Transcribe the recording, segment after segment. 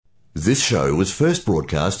This show was first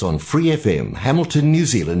broadcast on Free FM, Hamilton, New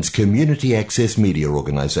Zealand's community access media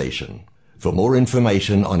organisation. For more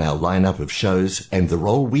information on our lineup of shows and the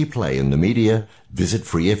role we play in the media, visit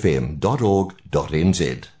freefm.org.nz.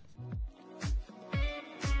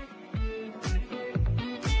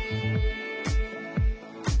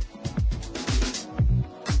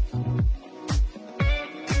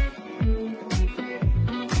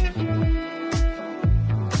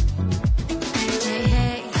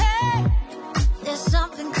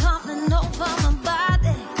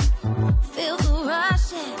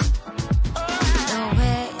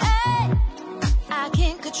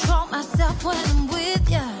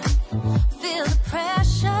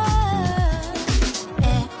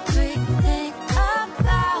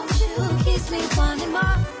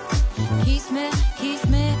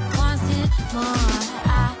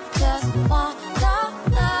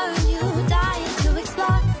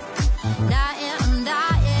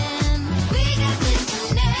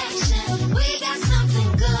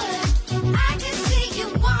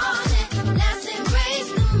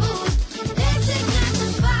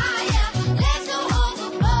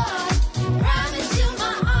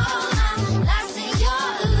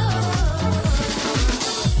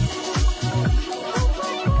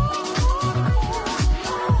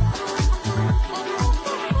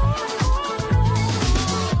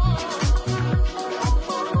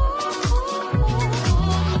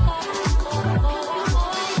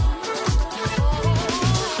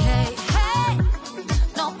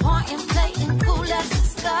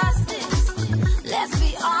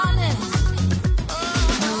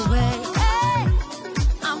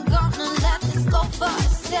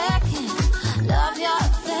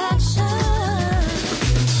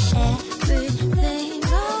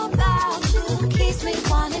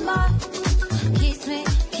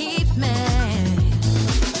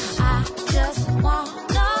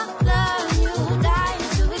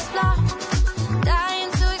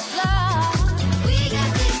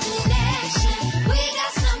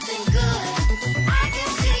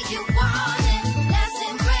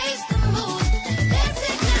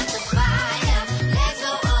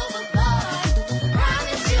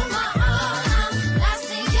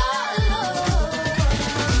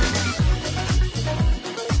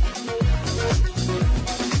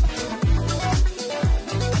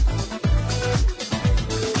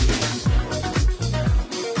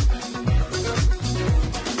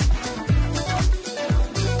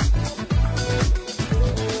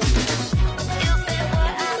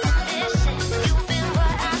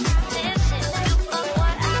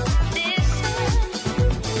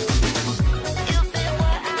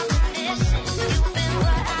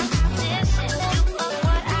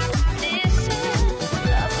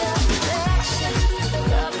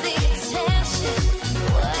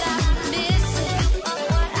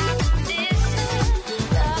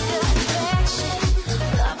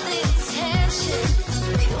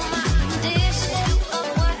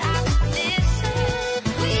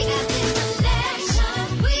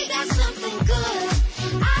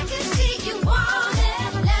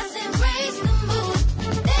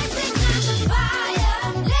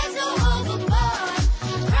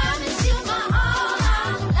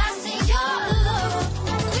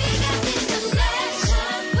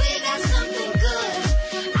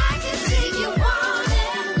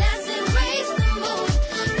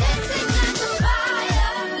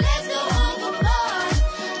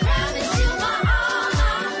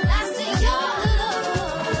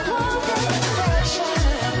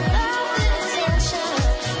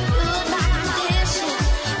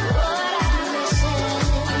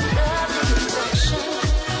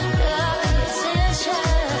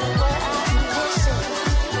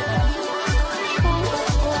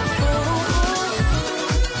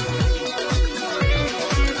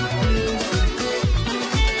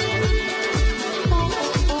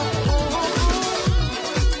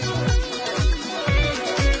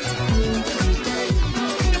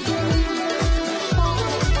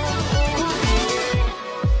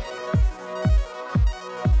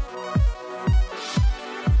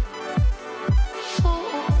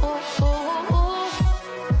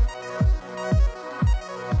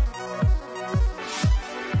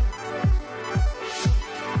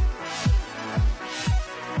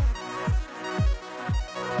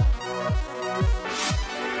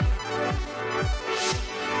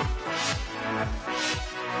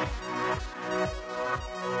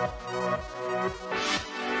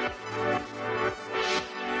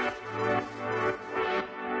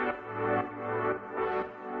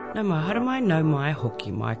 No mai haramai, no mai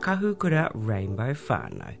hoki, mai kahukura rainbow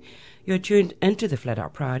whānau. You're tuned into the Flat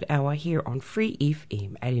Out Pride Hour here on Free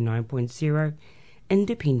FM 89.0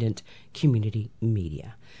 independent community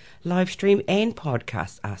media. Live stream and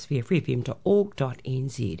podcast us via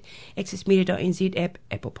freefm.org.nz, accessmedia.nz app,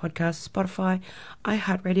 Apple Podcasts, Spotify,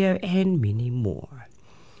 iHeartRadio, and many more.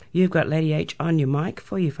 You've got Lady H on your mic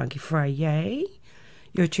for your Funky Friday.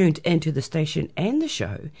 You're tuned into the station and the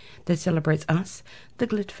show that celebrates us, the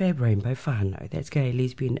Glitfab Rainbow Whānau. That's gay,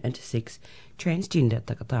 lesbian, intersex, transgender,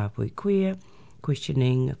 takatapui, queer,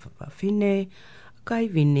 questioning, whawhine, kai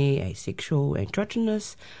vine, asexual,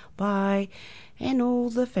 androgynous, bi, and all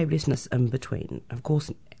the fabulousness in between, of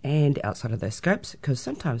course, and outside of those scopes, because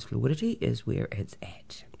sometimes fluidity is where it's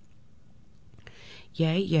at.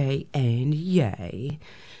 Yay, yay, and yay.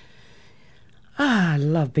 I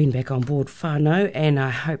love being back on board whānau, and I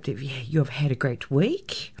hope that you've had a great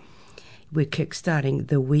week. We're kickstarting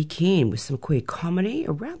the weekend with some queer comedy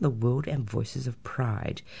around the world and voices of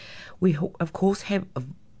pride. We, of course, have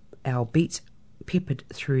our beats peppered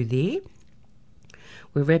through there.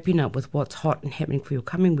 We're wrapping up with what's hot and happening for your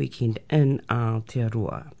coming weekend in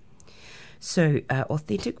Aotearoa. So,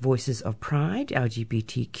 authentic voices of pride,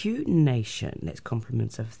 LGBTQ nation, that's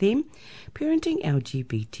compliments of them. Parenting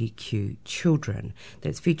LGBTQ children,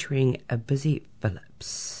 that's featuring a Busy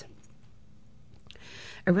Phillips.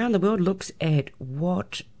 Around the World looks at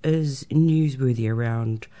what is newsworthy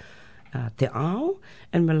around Te Ao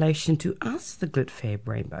in relation to us, the Glitfab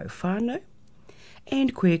Rainbow Whānau,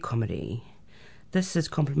 and queer comedy. This is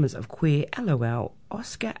compliments of queer LOL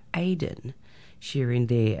Oscar Aiden, sharing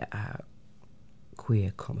their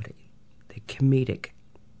queer comedy, the comedic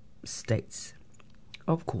states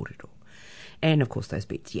of Kōrero. And of course those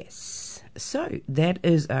beats, yes. So that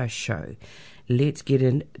is our show. Let's get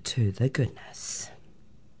into the goodness.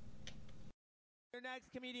 Your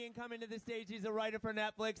next comedian coming to the stage, he's a writer for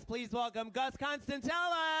Netflix. Please welcome Gus Constantellis!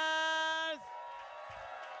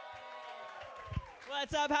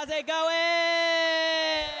 What's up? How's it going?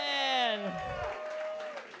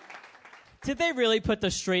 Did they really put the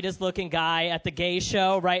straightest looking guy at the gay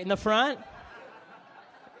show right in the front?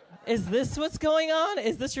 Is this what's going on?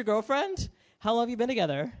 Is this your girlfriend? How long have you been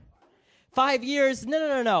together? 5 years?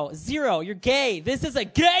 No. 0. You're gay. This is a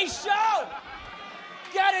gay show!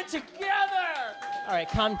 Get it together! All right,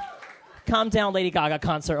 calm down, Lady Gaga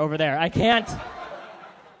concert over there. I can't.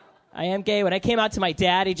 I am gay. When I came out to my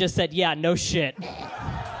dad, he just said, yeah, no shit.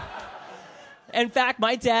 In fact,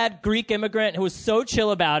 my dad, Greek immigrant, who was so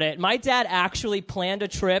chill about it, my dad actually planned a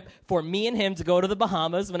trip for me and him to go to the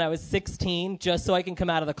Bahamas when I was 16, just so I can come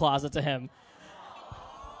out of the closet to him.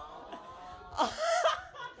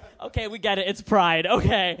 Okay, we get it. It's pride.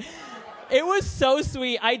 Okay. It was so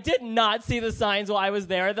sweet. I did not see the signs while I was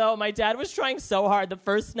there, though. My dad was trying so hard. The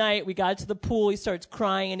first night, we got to the pool, he starts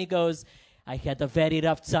crying, and he goes, I had a very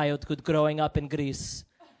rough childhood growing up in Greece.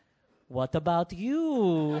 What about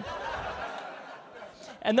you?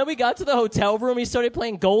 And then we got to the hotel room. He started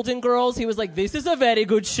playing Golden Girls. He was like, this is a very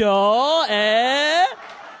good show, eh?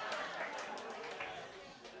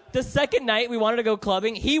 The second night, we wanted to go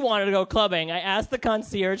clubbing. He wanted to go clubbing. I asked the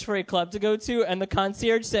concierge for a club to go to, and the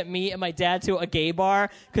concierge sent me and my dad to a gay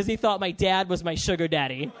bar because he thought my dad was my sugar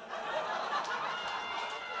daddy.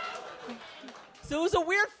 So it was a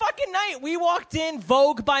weird fucking night. We walked in,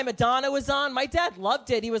 Vogue by Madonna was on. My dad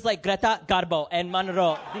loved it. He was like, Greta Garbo and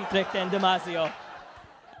Monroe, Dietrich and Damasio.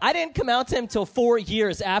 I didn't come out to him till 4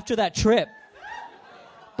 years after that trip.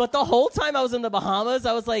 But the whole time I was in the Bahamas,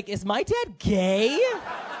 I was like, is my dad gay?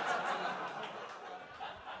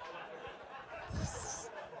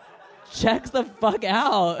 Checks the fuck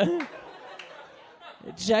out.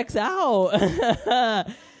 It checks out.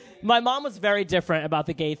 My mom was very different about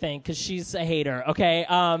the gay thing because she's a hater, okay?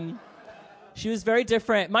 She was very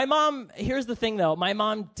different. My mom, here's the thing though, my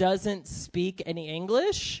mom doesn't speak any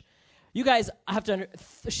English. You guys have to,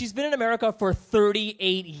 she's been in America for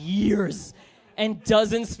 38 years and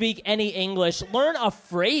doesn't speak any English. Learn a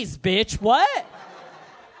phrase, bitch. What?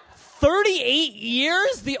 38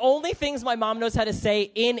 years? The only things my mom knows how to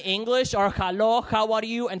say in English are hello, how are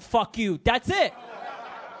you, and fuck you. That's it.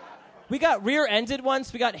 We got rear-ended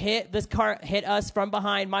once. We got hit. This car hit us from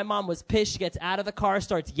behind. My mom was pissed. She gets out of the car,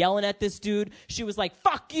 starts yelling at this dude. She was like,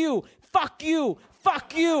 fuck you, fuck you,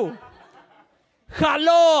 fuck you.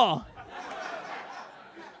 Hello.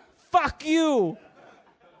 Fuck you.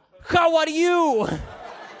 How are you?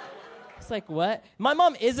 It's like, what? My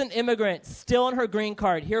mom is an immigrant, still on her green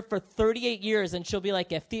card, here for 38 years, and she'll be like,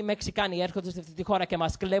 which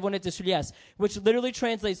literally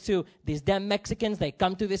translates to, these damn Mexicans, they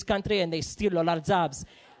come to this country and they steal all our jobs.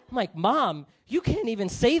 I'm like, Mom, you can't even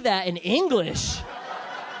say that in English.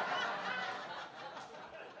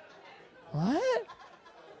 What?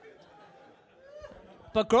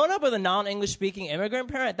 But growing up with a non-English speaking immigrant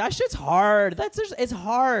parent, that shit's hard. It's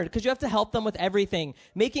hard because you have to help them with everything.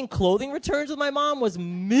 Making clothing returns with my mom was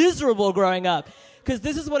miserable growing up. Because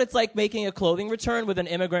this is what it's like making a clothing return with an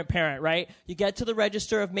immigrant parent, right? You get to the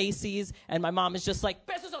register of Macy's, and my mom is just like,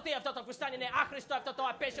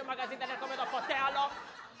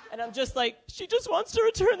 and I'm just like, she just wants to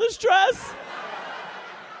return this dress.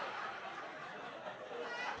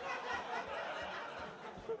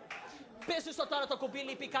 And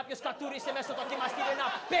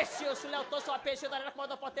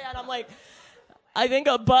I'm like, I think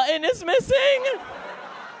a button is missing.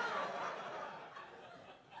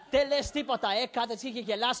 And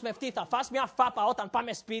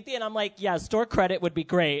I'm like, yeah, store credit would be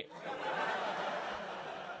great.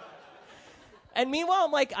 And meanwhile,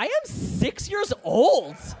 I'm like, I am 6 years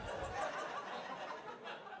old.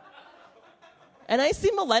 And I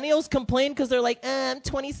see millennials complain because they're like, I'm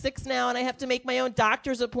 26 now and I have to make my own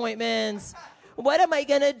doctor's appointments. What am I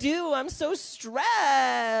going to do? I'm so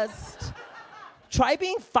stressed. Try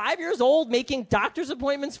being 5 years old making doctor's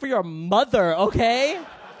appointments for your mother, okay?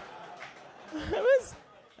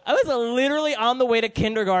 I was literally on the way to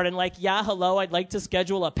kindergarten like, yeah, hello, I'd like to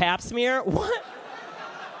schedule a pap smear. What?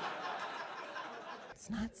 It's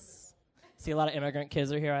nuts. See, a lot of immigrant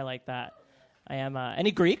kids are here. I like that. I am,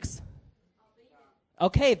 any Greeks?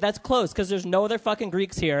 Okay, that's close, because there's no other fucking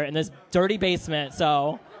Greeks here in this dirty basement,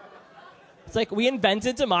 so... It's like, we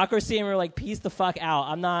invented democracy, and we were like, peace the fuck out.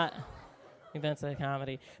 I'm not... Invented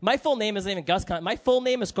comedy. My full name isn't even Gus My full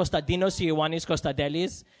name is Kostadinos Ioannis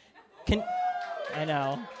Kostadelis. I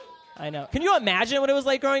know. Can you imagine what it was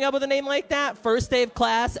like growing up with a name like that? First day of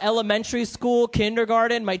class, elementary school,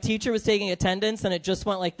 kindergarten. My teacher was taking attendance, and it just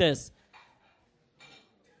went like this.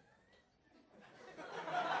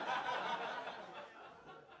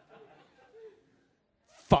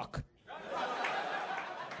 Fuck.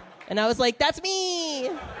 And I was like, that's me.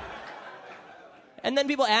 And then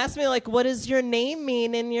people ask me, like, what does your name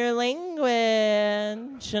mean in your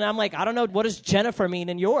language? And I'm like, I don't know. What does Jennifer mean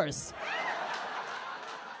in yours?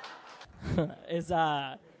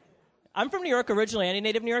 I'm from New York originally. Any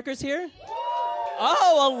native New Yorkers here?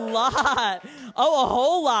 Oh, a lot. Oh, a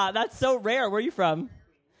whole lot. That's so rare. Where are you from?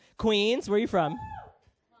 Queens. Where are you from?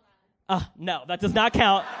 No, that does not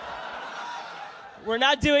count. We're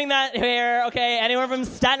not doing that here, okay? Anyone from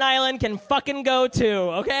Staten Island can fucking go too,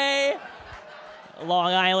 okay?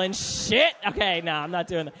 Long Island, shit. Okay, no, I'm not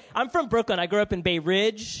doing that. I'm from Brooklyn. I grew up in Bay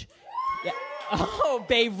Ridge. Yeah. Oh,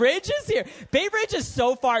 Bay Ridge is here. Bay Ridge is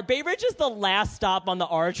so far. Bay Ridge is the last stop on the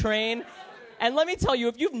R train. And let me tell you,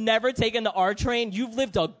 if you've never taken the R train, you've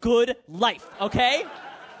lived a good life, okay?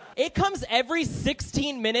 It comes every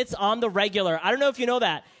 16 minutes on the regular. I don't know if you know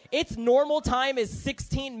that. Its normal time is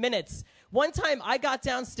 16 minutes. One time I got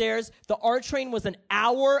downstairs, the R train was 1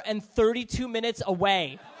 hour and 32 minutes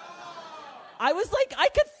away. I was like, I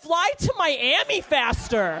could fly to Miami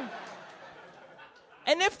faster.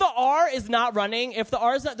 And if the R is not running,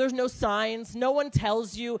 there's no signs, no one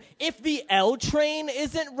tells you. If the L train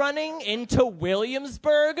isn't running into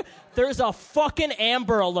Williamsburg, there's a fucking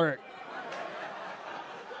Amber Alert.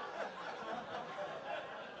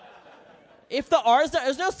 If the R's not,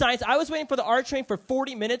 there's no signs. I was waiting for the R train for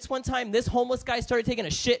 40 minutes one time. This homeless guy started taking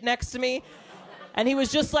a shit next to me. And he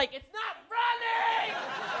was just like, it's not running!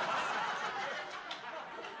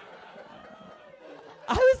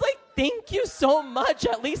 I was like, thank you so much.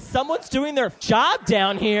 At least someone's doing their job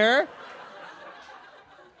down here.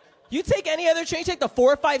 You take any other train, you take the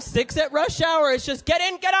 456 at rush hour, it's just get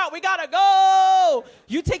in, get out, we gotta go!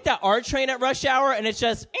 You take that R train at rush hour, and it's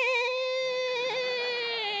just...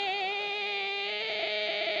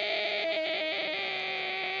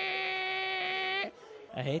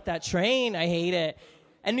 I hate that train. I hate it.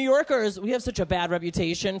 And New Yorkers, we have such a bad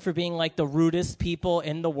reputation for being like the rudest people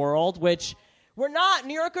in the world, which we're not.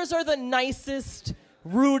 New Yorkers are the nicest,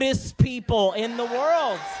 rudest people in the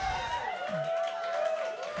world.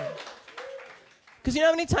 Because you know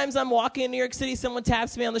how many times I'm walking in New York City, someone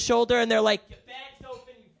taps me on the shoulder and they're like, your bag's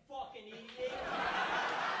open, you fucking idiot.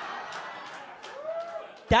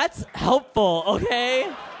 That's helpful,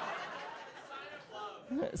 okay?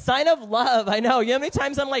 Sign of love, I know. You know how many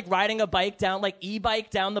times I'm like riding a bike down, like e-bike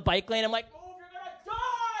down the bike lane, I'm like, move, you're gonna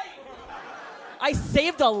die! I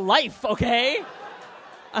saved a life, okay?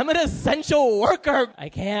 I'm an essential worker. I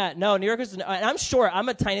can't. No, New Yorkers, and I'm short. I'm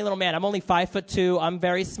a tiny little man. I'm only 5'2". I'm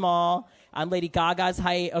very small. I'm Lady Gaga's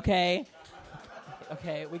height, okay?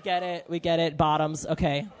 Okay, we get it. We get it. Bottoms,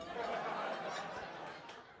 okay.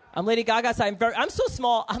 I'm Lady Gaga's height. I'm so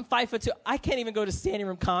small. I'm 5'2". I can't even go to standing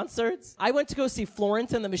room concerts. I went to go see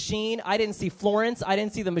Florence and the Machine. I didn't see Florence. I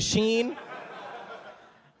didn't see the Machine.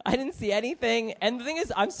 I didn't see anything. And the thing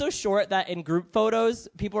is, I'm so short that in group photos,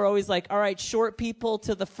 people are always like, all right, short people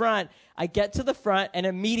to the front. I get to the front, and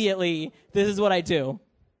immediately, this is what I do.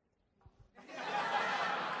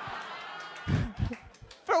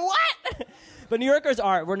 For what? But New Yorkers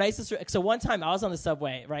we're nicest. So one time I was on the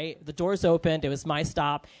subway, right? The doors opened. It was my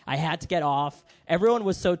stop. I had to get off. Everyone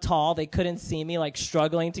was so tall, they couldn't see me, like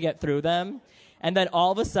struggling to get through them. And then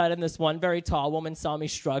all of a sudden, this one very tall woman saw me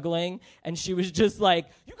struggling, and she was just like,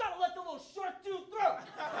 you gotta let the little short dude through.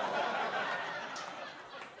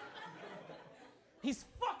 He's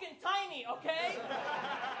fucking tiny, okay?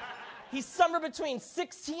 He's somewhere between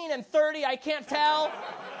 16 and 30, I can't tell.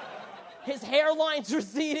 His hairline's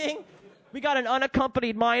receding. We got an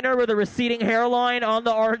unaccompanied minor with a receding hairline on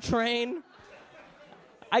our train.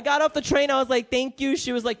 I got off the train. I was like, thank you.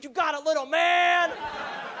 She was like, you got it, little man.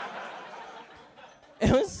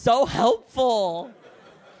 It was so helpful.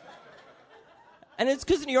 And it's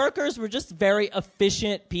because New Yorkers were just very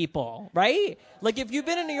efficient people, right? Like, if you've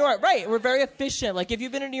been in New York, right, we're very efficient. Like, if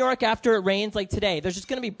you've been in New York after it rains, like today, there's just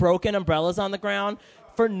going to be broken umbrellas on the ground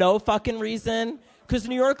for no fucking reason. Because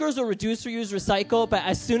New Yorkers will reduce, reuse, recycle, but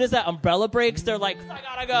as soon as that umbrella breaks, they're like, I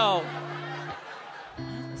gotta go.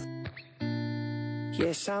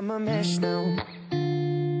 Yes, I'm a mess now,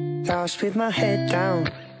 lost with my head down.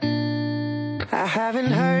 I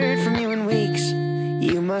haven't heard from you in weeks,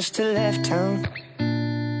 you must have left town.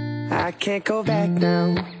 I can't go back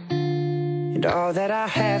now, and all that I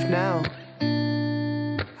have now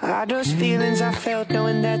are those feelings I felt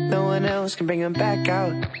knowing that no one else can bring them back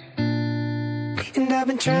out. And I've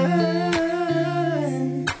been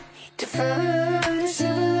trying to find a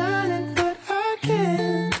silver lining, but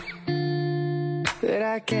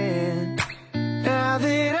I can't. Now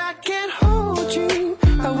that I can't hold you,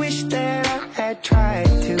 I wish that I had tried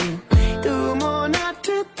to do more not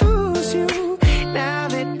to lose you. Now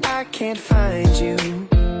that I can't find you,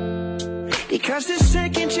 because the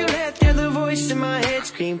second you left, the other voice in my head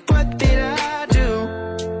screamed, what did I do?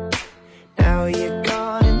 Now you're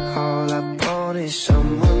gone and all I want is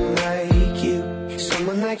someone like you.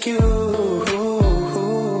 Someone like you.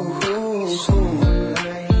 Someone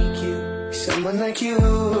like you. Someone like you.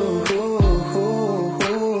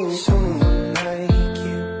 Someone like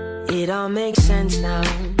you. It all makes sense now,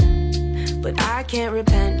 but I can't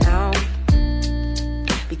repent now,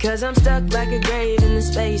 because I'm stuck like a grave in the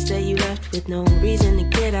space that you left with no reason to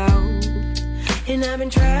get out. And I've been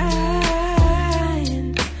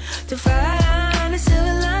trying to find a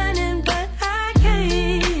silver lining, but I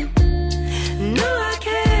can't. No, I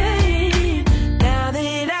can't. Now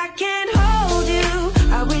that I can't hold you,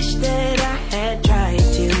 I wish that I had tried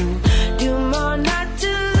to do more not to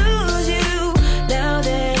lose you. Now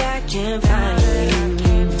that I can't find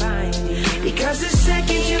you, because the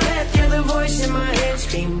second you left, you're the voice in my head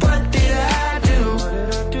screamed, what did I do?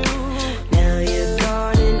 Now you're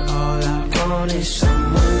gone and all I want is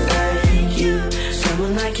someone like you.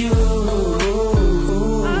 Someone like you. Someone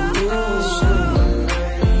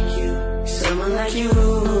like you. Someone like you.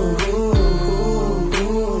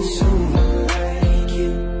 Someone like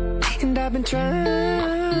you. And I've been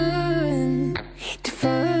trying to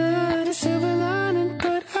find a silver lining,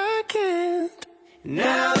 but I can't.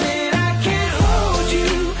 Now that I can't hold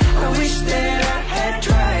you, I wish that I had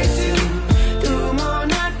tried to do more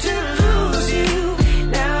not to lose you.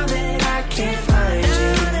 Now that I can't find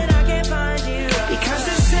you, because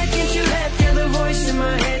the second you left, you're the voice in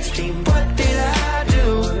my head screamed, what did I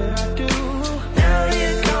do? Now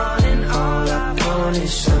you're gone and all I want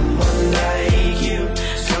is someone like you.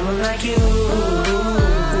 Someone like you.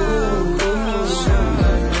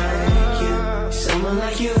 Someone like you. Someone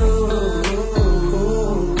like you.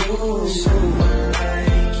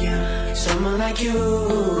 Someone like you. Someone like you.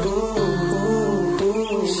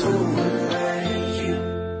 Someone like you.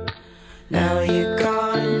 Now you're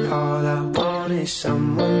gone and all I want is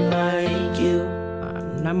someone like you.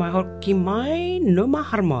 Nā mai hoki mai, no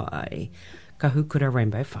mahara mai, ka hukura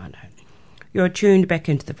Rainbow whānau. You're tuned back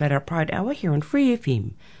into the Flat Out Pride Hour here on Free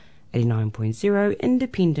FM 89.0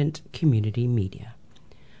 Independent Community Media.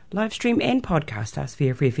 Live stream and podcast us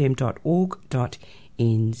via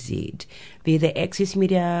freefm.org.nz, via the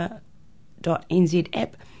accessmedia.nz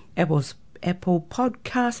app, Apple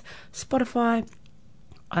Podcasts, Spotify,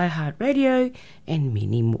 iHeartRadio, and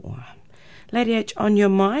many more. Lady H on your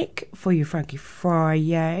mic for your Funky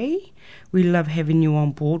Friday. We love having you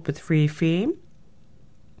on board with Free FM.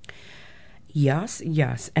 Yes,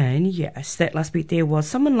 and yes. That last beat there was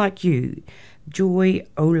Someone Like You, Joy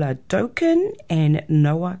Oladokin and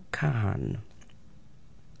Noah Khan.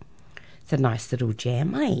 It's a nice little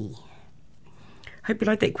jam, eh? Hope you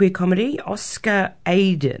like that queer comedy. Oscar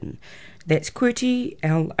Aiden. That's QWERTY,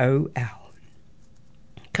 LOL.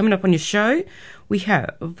 Coming up on your show, we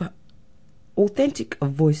have Authentic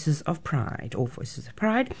Voices of Pride, or Voices of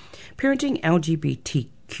Pride, parenting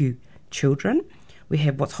LGBTQ children. We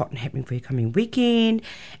have what's hot and happening for your coming weekend.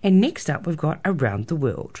 And next up, we've got Around the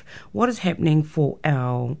World. What is happening for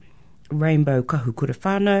our rainbow kahukura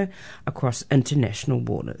whānau across international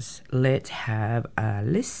waters? Let's have a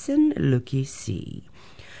listen, looky, see.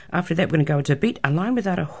 After that, we're going to go into a beat, A Line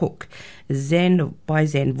Without a Hook, by Zan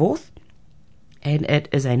Vorth, and it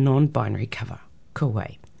is a non-binary cover.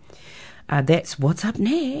 Kauai. That's what's up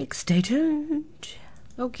next. Stay tuned.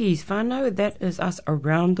 Okay, whānau, that is us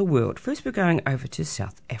around the world. First, we're going over to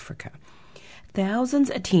South Africa. Thousands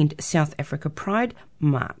attend South Africa Pride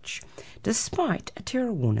March, despite a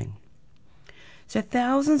terror warning. So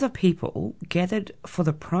thousands of people gathered for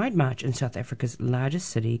the Pride March in South Africa's largest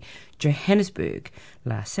city, Johannesburg,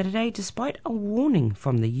 last Saturday, despite a warning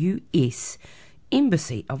from the US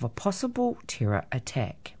Embassy of a possible terror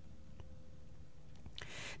attack.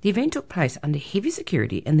 The event took place under heavy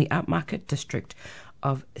security in the upmarket district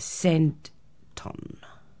of Sandton.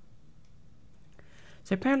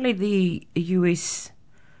 So apparently the US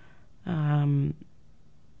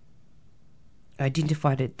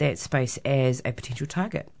identified that space as a potential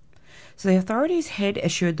target. So the authorities had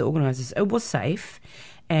assured the organisers it was safe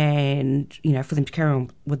and, for them to carry on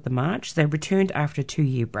with the march. They returned after a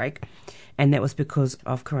 2-year break, and that was because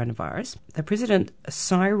of coronavirus. The President,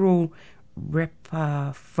 Cyril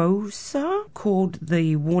Ramaphosa, called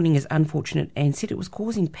the warning as unfortunate and said it was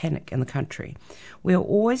causing panic in the country. We are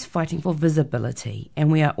always fighting for visibility and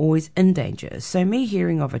we are always in danger. So me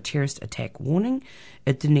hearing of a terrorist attack warning,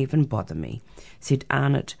 it didn't even bother me, said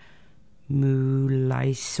Arnott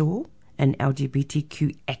Mulaiso, an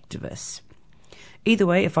LGBTQ activist. Either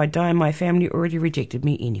way, if I die, my family already rejected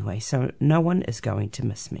me anyway, so no one is going to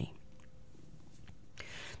miss me.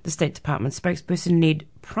 The State Department spokesperson Ned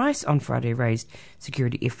Price on Friday raised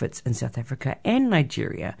security efforts in South Africa and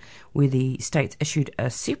Nigeria, where the states issued a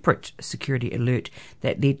separate security alert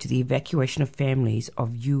that led to the evacuation of families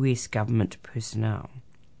of US government personnel.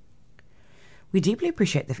 We deeply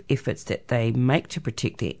appreciate the efforts that they make to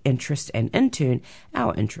protect their interests and, in turn,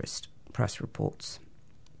 our interest, Price reports.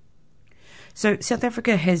 So South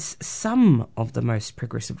Africa has some of the most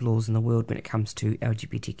progressive laws in the world when it comes to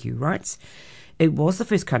LGBTQ rights. It was the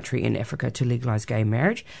first country in Africa to legalise gay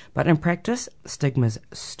marriage, but in practice, stigmas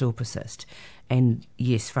still persist. And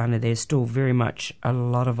yes, whānau, there's still very much a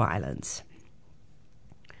lot of violence.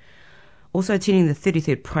 Also attending the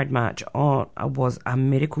 33rd Pride March was a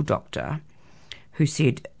medical doctor who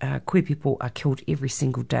said queer people are killed every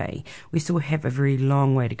single day. We still have a very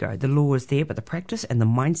long way to go. The law is there, but the practice and the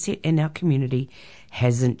mindset in our community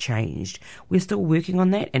hasn't changed. We're still working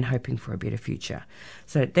on that and hoping for a better future.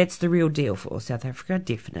 So that's the real deal for South Africa,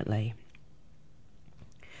 definitely.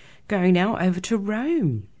 Going now over to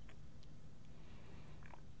Rome.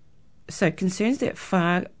 So concerns that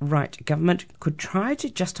far-right government could try to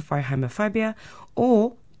justify homophobia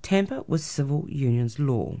or tamper with civil unions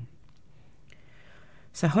law.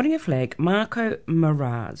 So holding a flag, Marco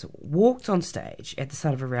Maraz walked on stage at the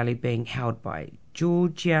start of a rally being held by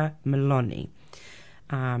Giorgia Meloni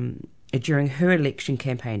during her election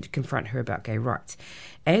campaign to confront her about gay rights.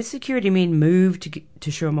 As security men moved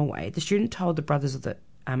to show him away, the student told the brothers of the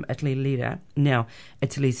Italy leader, now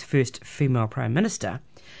Italy's first female prime minister,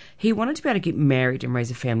 he wanted to be able to get married and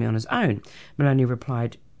raise a family on his own. Meloni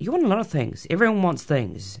replied, "You want a lot of things. Everyone wants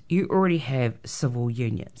things. You already have civil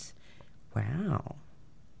unions." Wow.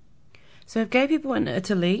 So if gay people in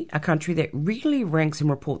Italy, a country that regularly ranks and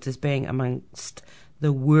reports as being amongst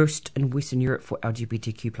the worst in Western Europe for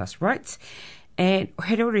LGBTQ plus rights, and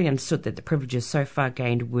had already understood that the privileges so far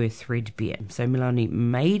gained were threadbare. So Meloni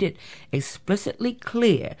made it explicitly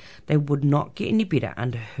clear they would not get any better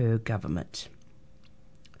under her government.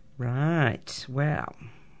 Right, wow.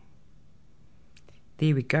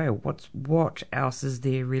 There we go. What else is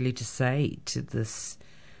there really to say to this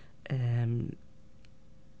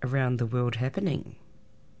around the world happening?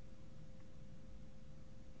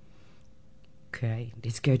 Okay,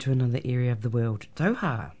 let's go to another area of the world,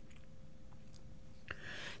 Doha.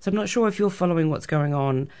 So I'm not sure if you're following what's going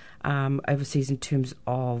on overseas in terms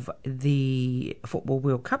of the Football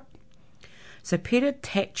World Cup. So Peter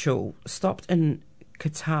Tatchell stopped in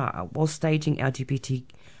Qatar while staging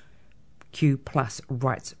LGBTQ plus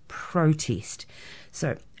rights protest.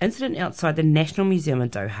 So, incident outside the National Museum in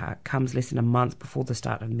Doha comes less than a month before the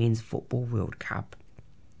start of Men's Football World Cup.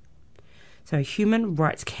 So, human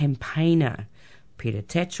rights campaigner Peter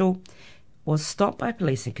Tatchell was stopped by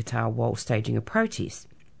police in Qatar while staging a protest.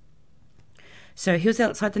 So he was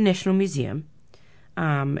outside the National Museum,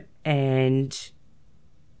 and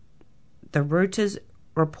the Reuters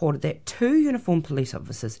reported that 2 uniformed police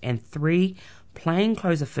officers and 3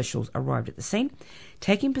 plainclothes officials arrived at the scene,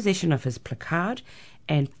 taking possession of his placard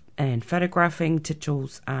and photographing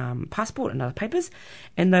Titchell's passport and other papers,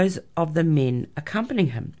 and those of the men accompanying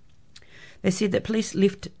him. They said that police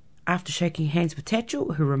left after shaking hands with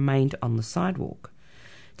Titchell, who remained on the sidewalk.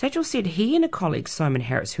 Titchell said he and a colleague, Simon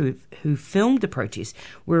Harris, who filmed the protest,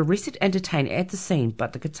 were arrested and detained at the scene,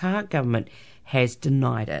 but the Qatar government has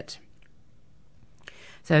denied it.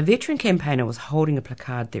 So a veteran campaigner was holding a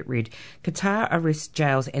placard that read, "Qatar arrests,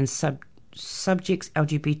 jails and subjects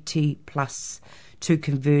LGBT plus to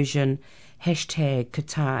conversion,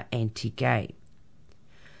 #Qatar anti-gay."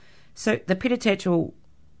 So the Peter Tatchell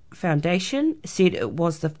Foundation said it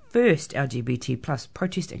was the first LGBT plus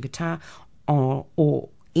protest in Qatar or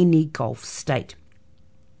any Gulf state.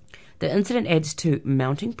 The incident adds to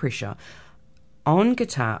mounting pressure on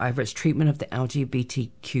Qatar over its treatment of the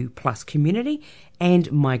LGBTQ plus community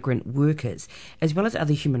and migrant workers, as well as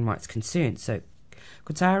other human rights concerns. So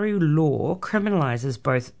Qatari law criminalises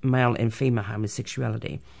both male and female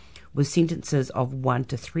homosexuality, with sentences of 1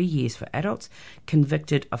 to 3 years for adults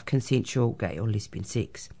convicted of consensual gay or lesbian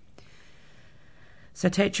sex. So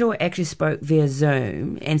Tatchell actually spoke via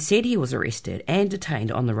Zoom and said he was arrested and detained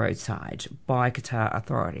on the roadside by Qatar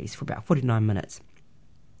authorities for about 49 minutes.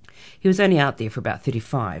 He was only out there for about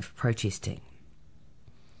 35, protesting.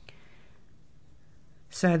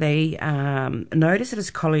 So they noticed that his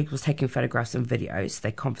colleague was taking photographs and videos.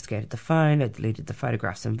 They confiscated the phone, they deleted the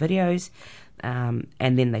photographs and videos, and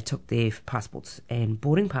then they took their passports and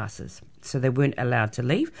boarding passes. So they weren't allowed to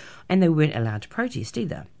leave, and they weren't allowed to protest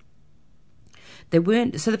either. So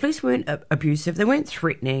the police weren't abusive, they weren't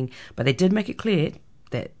threatening, but they did make it clear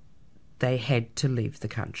that they had to leave the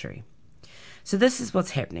country. So this is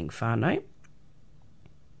what's happening, whānau.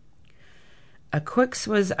 A quick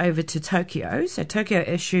swizz over to Tokyo. So Tokyo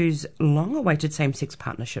issues long-awaited same-sex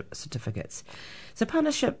partnership certificates. So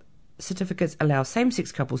partnership certificates allow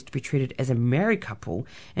same-sex couples to be treated as a married couple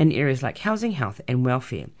in areas like housing, health and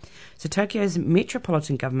welfare. So Tokyo's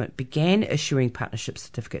metropolitan government began issuing partnership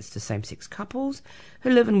certificates to same-sex couples who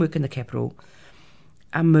live and work in the capital,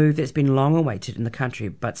 a move that's been long awaited in the country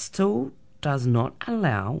but still does not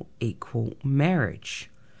allow equal marriage.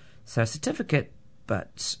 So a certificate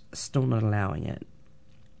but still not allowing it.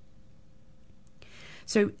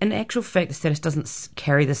 So in actual fact, the status doesn't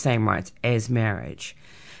carry the same rights as marriage.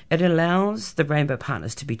 It allows the rainbow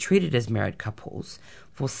partners to be treated as married couples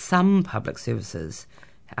for some public services,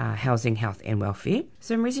 housing, health and welfare.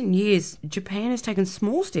 So in recent years, Japan has taken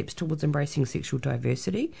small steps towards embracing sexual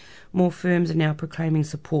diversity. More firms are now proclaiming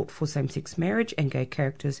support for same-sex marriage, and gay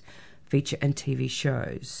characters feature in TV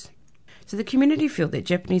shows. So the community feel that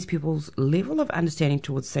Japanese people's level of understanding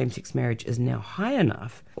towards same-sex marriage is now high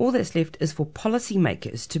enough. All that's left is for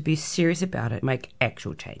policymakers to be serious about it and make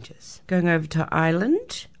actual changes. Going over to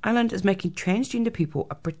Ireland. Ireland is making transgender people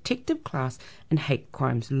a protected class in hate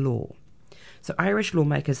crimes law. So Irish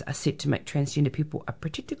lawmakers are set to make transgender people a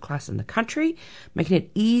protected class in the country, making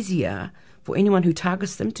it easier for anyone who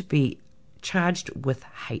targets them to be charged with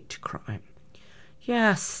hate crime.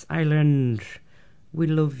 Yes, Ireland, we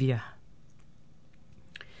love you.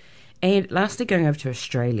 And lastly, going over to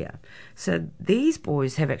Australia. So these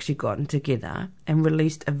boys have actually gotten together and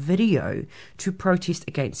released a video to protest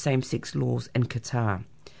against same-sex laws in Qatar.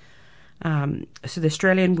 So the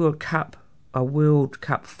Australian World Cup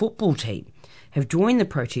football team have joined the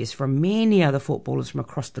protest from many other footballers from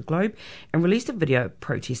across the globe and released a video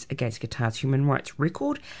protest against Qatar's human rights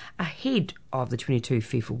record ahead of the 22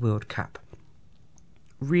 FIFA World Cup.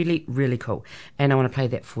 Really, really cool. And I want to play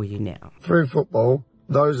that for you now. Through football,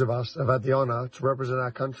 those of us have had the honour to represent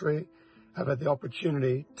our country, have had the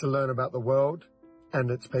opportunity to learn about the world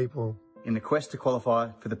and its people. In the quest to qualify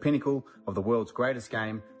for the pinnacle of the world's greatest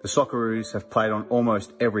game, the Socceroos have played on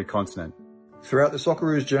almost every continent. Throughout the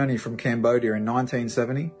Socceroos' journey from Cambodia in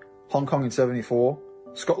 1970, Hong Kong in 74,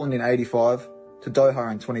 Scotland in 85, to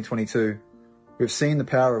Doha in 2022, we've seen the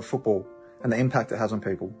power of football and the impact it has on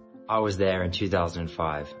people. I was there in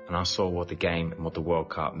 2005 and I saw what the game and what the World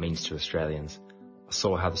Cup means to Australians. I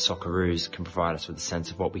saw how the Socceroos can provide us with a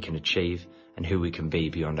sense of what we can achieve and who we can be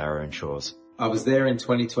beyond our own shores. I was there in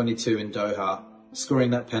 2022 in Doha.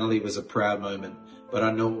 Scoring that penalty was a proud moment, but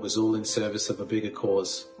I know it was all in service of a bigger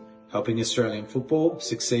cause, helping Australian football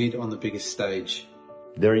succeed on the biggest stage.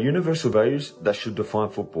 There are universal values that should define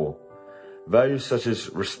football. Values such as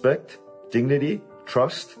respect, dignity,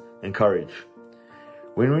 trust, and courage.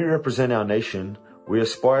 When we represent our nation, we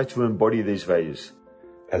aspire to embody these values.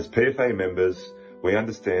 As PFA members, we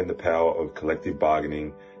understand the power of collective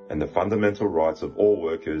bargaining and the fundamental rights of all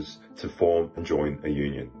workers to form and join a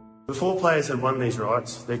union. Before players had won these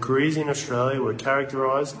rights, their careers in Australia were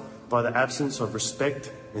characterised by the absence of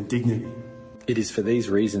respect and dignity. It is for these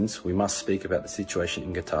reasons we must speak about the situation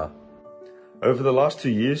in Qatar. Over the last 2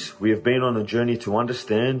 years, we have been on a journey to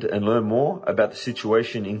understand and learn more about the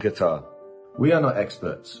situation in Qatar. We are not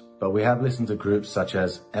experts, but we have listened to groups such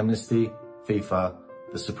as Amnesty, FIFA,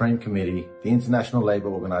 the Supreme Committee, the International Labour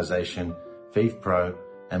Organisation, FIFPro,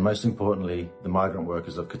 and most importantly, the migrant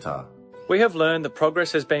workers of Qatar. We have learned that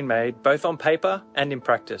progress has been made both on paper and in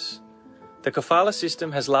practice. The kafala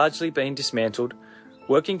system has largely been dismantled,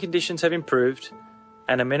 working conditions have improved,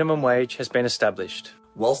 and a minimum wage has been established.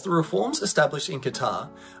 Whilst the reforms established in Qatar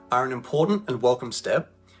are an important and welcome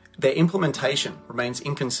step, their implementation remains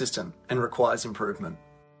inconsistent and requires improvement.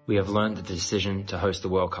 We have learned that the decision to host the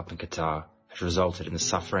World Cup in Qatar has resulted in the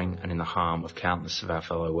suffering and in the harm of countless of our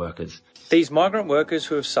fellow workers. These migrant workers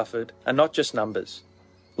who have suffered are not just numbers.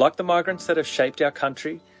 Like the migrants that have shaped our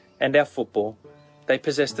country and our football, they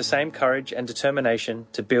possess the same courage and determination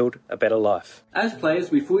to build a better life. As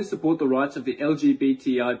players, we fully support the rights of the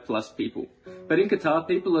LGBTI plus people. But in Qatar,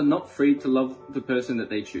 people are not free to love the person that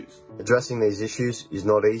they choose. Addressing these issues is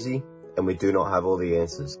not easy, and we do not have all the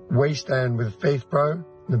answers. We stand with FIFPro,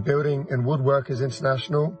 the Building and Woodworkers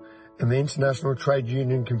International, and the International Trade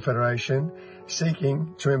Union Confederation,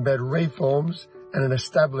 seeking to embed reforms and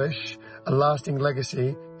establish a lasting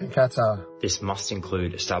legacy in Qatar. This must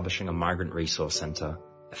include establishing a migrant resource centre,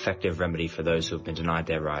 effective remedy for those who have been denied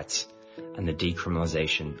their rights, and the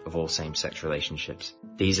decriminalisation of all same-sex relationships.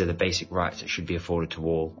 These are the basic rights that should be afforded to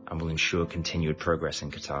all and will ensure continued progress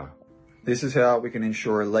in Qatar. This is how we can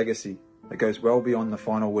ensure a legacy that goes well beyond the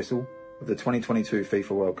final whistle of the 2022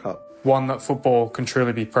 FIFA World Cup. One that football can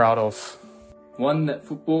truly be proud of. One that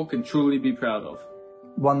football can truly be proud of.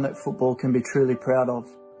 One that football can be truly proud of.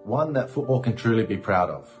 One that football can truly be proud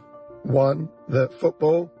of. One that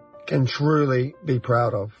football can truly be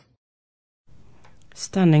proud of.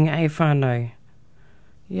 Stunning, eh, whānau?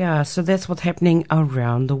 Yeah, so that's what's happening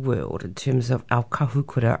around the world in terms of our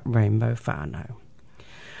kahukura rainbow whānau.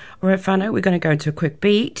 All right, whānau, we're going to go to a quick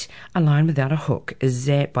beat. A Line Without a Hook is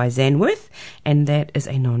that by Zanworth, and that is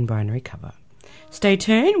a non-binary cover. Stay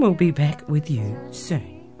tuned, we'll be back with you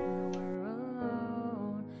soon.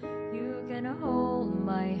 You can hold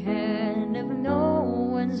my hand if no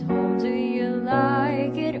one's home. Do you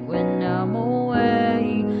like it when I'm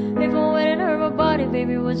away? If I went and hurt my body,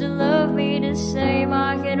 baby, would you love me the same?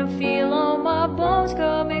 I can feel all my bones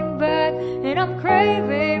coming back, and I'm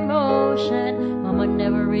craving motion. Mama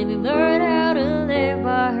never really learned how to live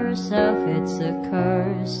by herself. It's a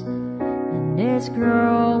curse, and it's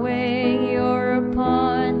growing. You're a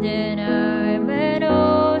pond and I'm an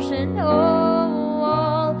ocean. Oh,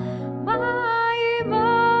 all my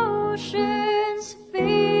emotions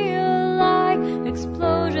feel like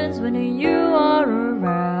explosions when you are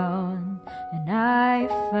around. And I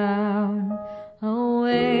found a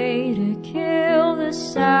way to kill the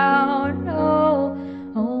sound. Oh,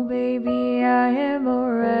 oh baby, I am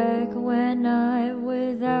a wreck when I'm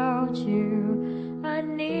without you. I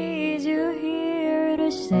need you here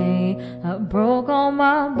to stay. I broke all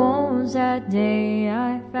my bones that day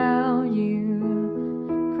I found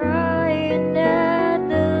you. Crying at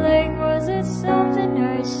the lake, was it something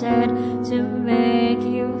I said to make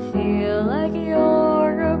you feel like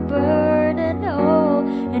you're a burden? Oh,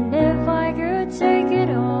 and if I could take it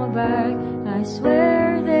all back, I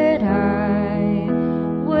swear that I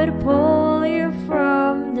would pull you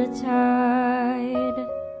from the tide.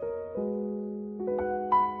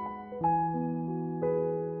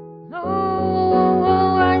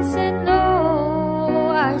 Oh, I said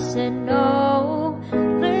no, I said no.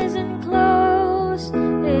 Listen close,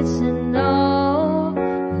 it's a no.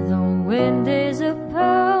 The wind is a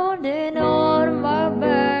pounding on my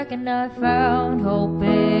back, and I found hope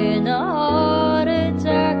in a heart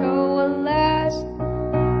attack. Oh, alas,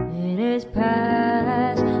 it is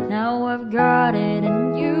past. Now I've got it,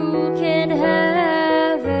 and you can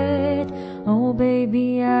have it. Oh,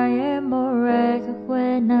 baby, I am a wreck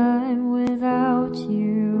when I'm without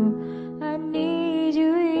you. I need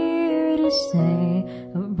you here to stay.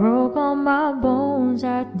 I broke all my bones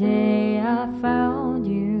that day I found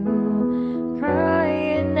you.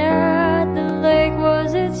 Crying at the lake,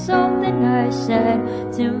 was it something I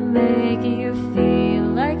said to make you feel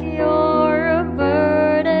like you're a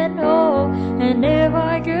burden? Oh, and if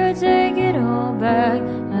I could take it all back,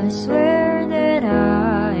 I swear that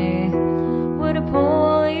I would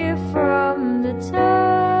pull you from the tide.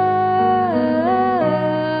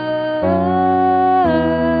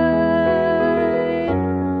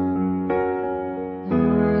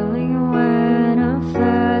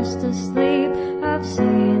 fast asleep. I've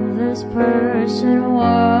seen this person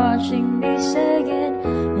watching me saying,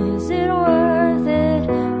 is it worth it?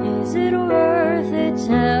 Is it worth it?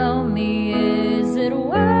 Tell me, is it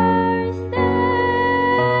worth it?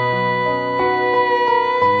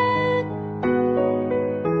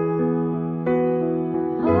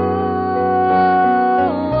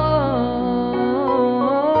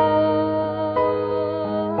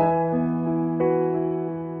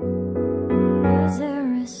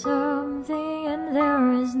 There is something and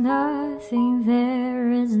there is nothing.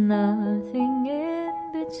 There is nothing in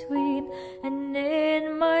between. And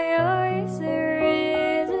in my eyes there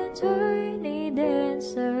is a tiny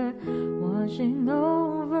dancer watching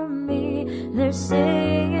over me. They're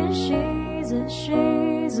singing she's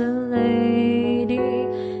a lady,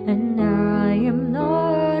 and I am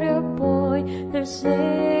not a boy. They're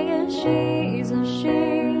singing she's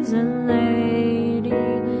a lady,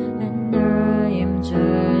 and I am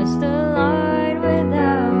just a light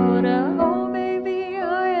without a home. Baby,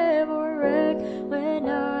 I am a wreck when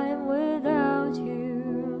I'm without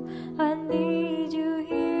you. I need you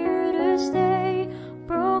here to stay.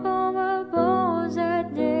 Broke all my bones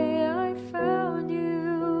that day I found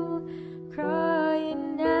you.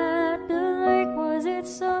 Crying at the lake, was it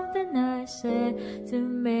something I said to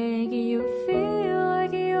make you feel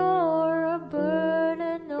like you're a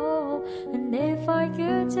burden? No, and if I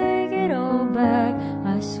could take it all back,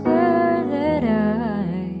 I swear that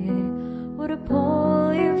I would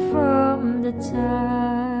pull you from the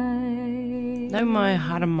tide. No mai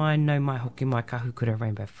hara mai, no mai hoki mai kahukura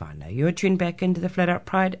rainbow whānau. You're tuned back into the Flat Out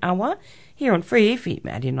Pride Hour here on Free FM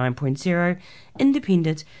 89.0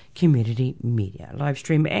 Independent Community Media. Live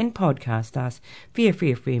stream and podcast us via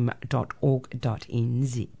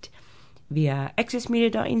freefm.org.nz, via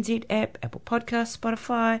accessmedia.nz app, Apple Podcasts,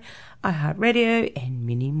 Spotify, iHeartRadio and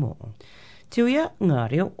many more. Tuia ngā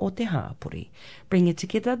reo o te hāpori, bringing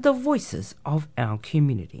together the voices of our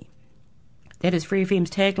community. That is Free FM's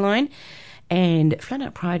tagline, and Flat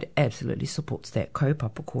Out Pride absolutely supports that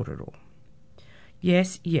kaupapa kōrero.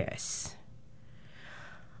 Yes, yes.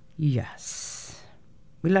 Yes.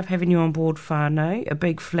 We love having you on board, whānau. A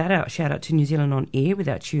big flat out shout out to New Zealand On Air.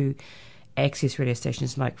 Without you, access radio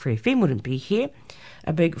stations like Free FM wouldn't be here.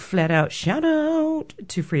 A big flat out shout out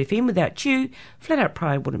to Free FM. Without you, Flat Out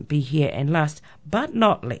Pride wouldn't be here. And last but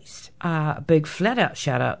not least, a big flat out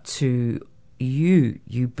shout out to you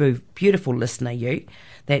beautiful listener, you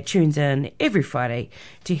that tunes in every Friday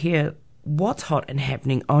to hear what's hot and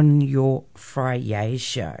happening on your Friday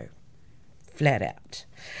show. Flat out.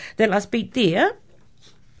 That last beat there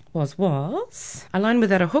was A Line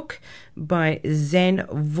Without a Hook by Zan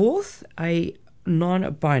Vorth, a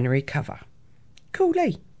non-binary cover. Cool,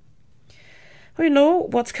 eh? You know,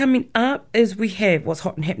 what's coming up is we have what's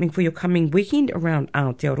hot and happening for your coming weekend around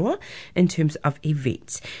Aotearoa in terms of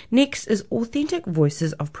events. Next is Authentic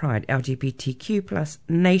Voices of Pride, LGBTQ plus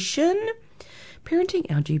Nation, parenting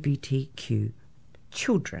LGBTQ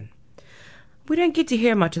children. We don't get to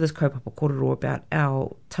hear much of this kaupapa kōrero about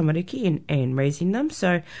our tamariki and raising them,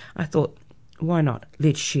 so I thought, why not?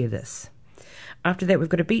 Let's share this. After that, we've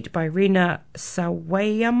got a beat by Rina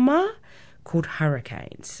Sawayama called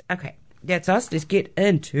Hurricanes. Okay. That's us. Let's get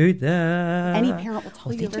into the... Any parent will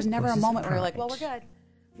tell you there's never a moment where you're like, well, we're good.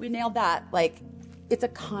 We nailed that. Like, it's a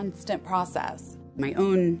constant process. My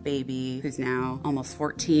own baby, who's now almost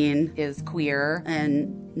 14, is queer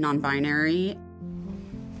and non-binary.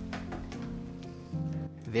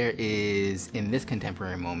 There is, in this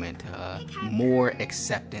contemporary moment, more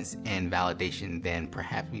acceptance and validation than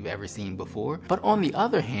perhaps we've ever seen before. But on the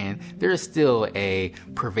other hand, there is still a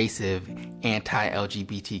pervasive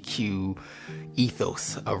anti-LGBTQ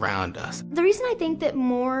ethos around us. The reason I think that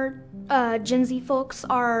more Gen Z folks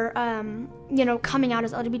are, coming out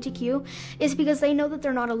as LGBTQ is because they know that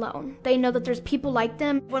they're not alone. They know that there's people like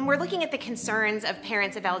them. When we're looking at the concerns of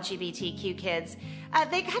parents of LGBTQ kids,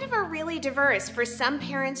 they kind of are really diverse. For some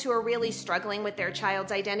parents who are really struggling with their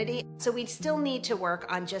child's identity, so we still need to work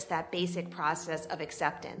on just that basic process of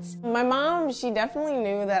acceptance. My mom, she definitely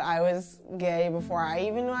knew that I was gay before I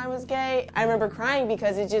even knew I was gay. I remember crying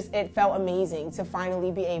because it felt amazing to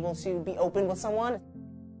finally be able to be open with someone.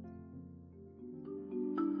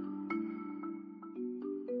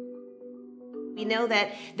 We know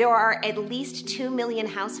that there are at least 2 million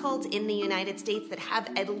households in the United States that have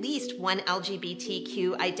at least one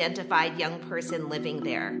LGBTQ identified young person living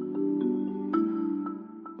there.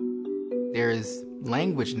 There's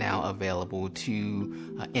language now available to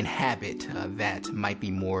inhabit that might be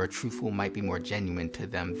more truthful, might be more genuine to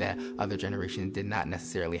them that other generations did not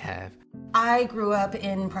necessarily have. I grew up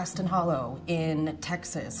in Preston Hollow in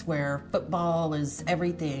Texas, where football is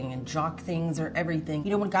everything and jock things are everything.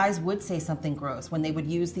 You know, when guys would say something gross, when they would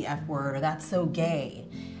use the F word or that's so gay.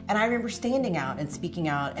 And I remember standing out and speaking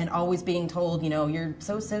out and always being told, you know, you're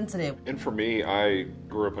so sensitive. And for me, I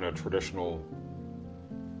grew up in a traditional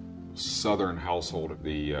Southern household,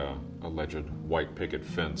 the alleged white picket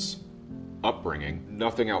fence upbringing.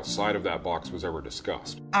 Nothing outside of that box was ever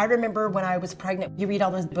discussed. I remember when I was pregnant, you read all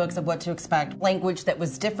those books of what to expect, language that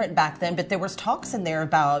was different back then, but there was talks in there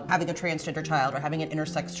about having a transgender child or having an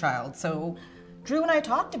intersex child. So Drew and I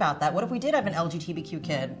talked about that. What if we did have an LGBTQ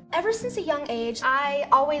kid? Ever since a young age, I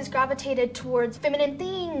always gravitated towards feminine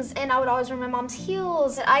things, and I would always wear my mom's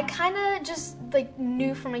heels. I kind of just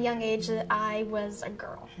knew from a young age that I was a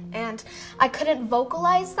girl, and I couldn't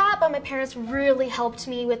vocalize that, but my parents really helped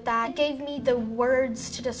me with that. Gave me the words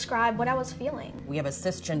to describe what I was feeling. We have a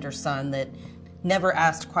cisgender son that never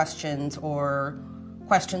asked questions or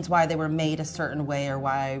questions why they were made a certain way or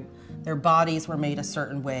why their bodies were made a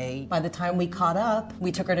certain way. By the time we caught up,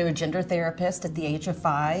 we took her to a gender therapist at the age of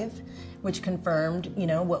 5, which confirmed, you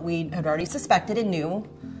know, what we had already suspected and knew,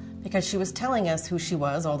 because she was telling us who she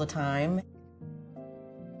was all the time.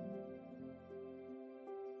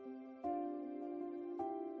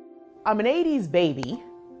 I'm an 80s baby,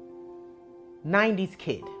 90s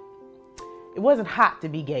kid. It wasn't hot to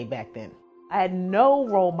be gay back then. I had no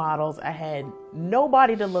role models. I had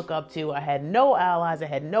nobody to look up to. I had no allies. I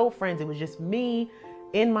had no friends. It was just me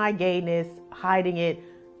in my gayness, hiding it,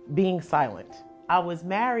 being silent. I was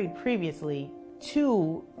married previously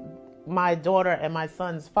to my daughter and my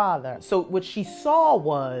son's father. So what she saw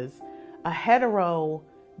was a hetero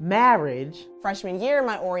marriage. Freshman year in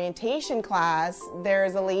my orientation class,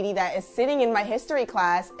 there's a lady that is sitting in my history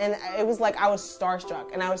class, and it was like I was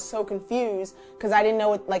starstruck and I was so confused because I didn't know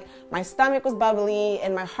what, like, my stomach was bubbly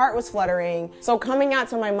and my heart was fluttering. So coming out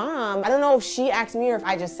to my mom, I don't know if she asked me or if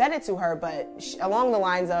I just said it to her, but along the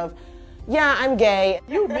lines of, yeah, I'm gay.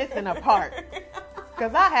 You missing a part,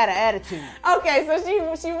 because I had an attitude. Okay,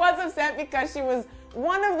 so she was upset because she was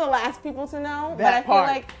one of the last people to know, but I feel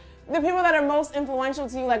like the people that are most influential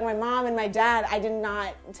to you, like my mom and my dad, I did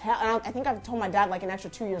not tell. I think I've told my dad like an extra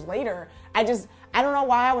 2 years later. I don't know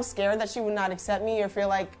why I was scared that she would not accept me or feel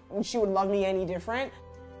like she would love me any different.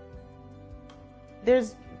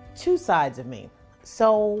 There's two sides of me.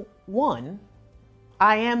 So one,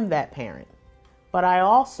 I am that parent, but I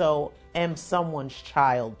also am someone's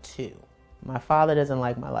child too. My father doesn't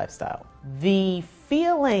like my lifestyle. The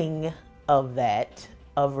feeling of that,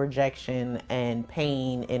 of rejection and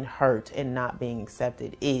pain and hurt and not being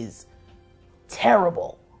accepted, is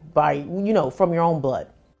terrible by, you know, from your own blood.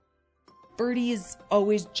 Birdie's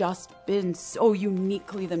always just been so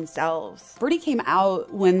uniquely themselves. Birdie came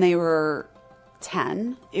out when they were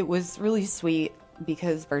 10. It was really sweet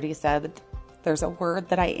because Birdie said, there's a word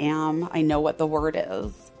that I am. I know what the word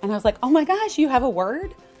is. And I was like, oh my gosh, you have a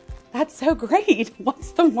word? That's so great.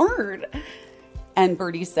 What's the word? And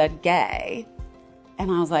Birdie said gay. And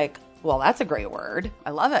I was like, well, that's a great word. I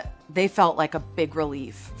love it. They felt like a big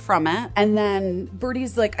relief from it. And then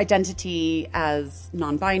Birdie's like identity as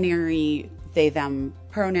non-binary, they, them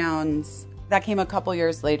pronouns, that came a couple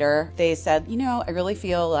years later. They said, you know, I really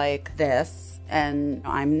feel like this, and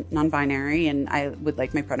I'm non-binary and I would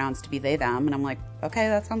like my pronouns to be they, them. And I'm like, okay,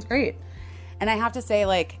 that sounds great. And I have to say,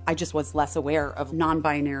 like, I just was less aware of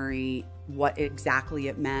non-binary, what exactly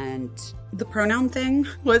it meant. The pronoun thing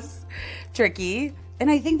was tricky. And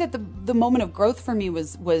I think that the moment of growth for me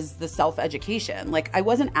was the self-education. Like, I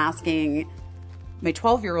wasn't asking my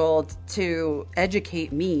 12-year-old to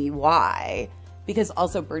educate me why, because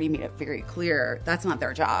also Birdie made it very clear that's not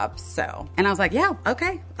their job. So, and I was like, yeah,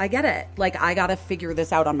 okay, I get it. Like, I got to figure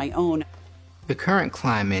this out on my own. The current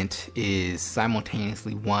climate is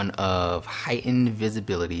simultaneously one of heightened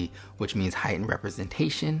visibility, which means heightened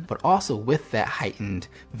representation, but also with that heightened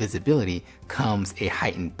visibility comes a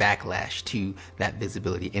heightened backlash to that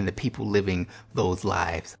visibility and the people living those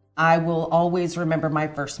lives. I will always remember my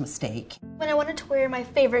first mistake. When I wanted to wear my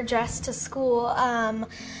favorite dress to school,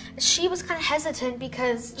 she was kind of hesitant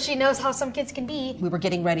because she knows how some kids can be. We were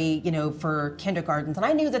getting ready, you know, for kindergarten, and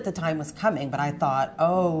I knew that the time was coming, but I thought,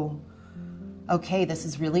 oh, okay, this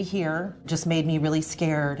is really here. Just made me really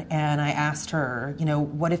scared. And I asked her, you know,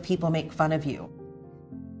 what if people make fun of you?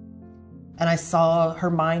 And I saw her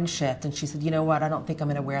mind shift, and she said, you know what, I don't think I'm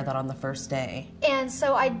going to wear that on the first day. And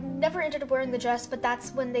so I never ended up wearing the dress, but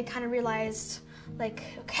that's when they kind of realized, like,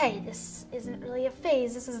 okay, this isn't really a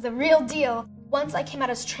phase, this is the real deal. Once I came out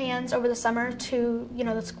as trans over the summer to, you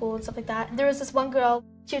know, the school and stuff like that, there was this one girl,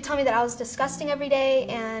 She would tell me that I was disgusting every day,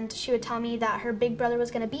 and she would tell me that her big brother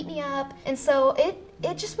was going to beat me up. And so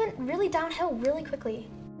it just went really downhill really quickly.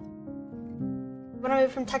 When I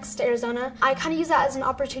moved from Texas to Arizona, I kind of used that as an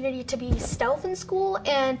opportunity to be stealth in school,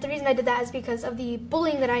 and the reason I did that is because of the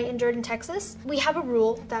bullying that I endured in Texas. We have a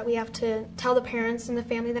rule that we have to tell the parents and the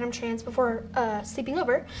family that I'm trans before sleeping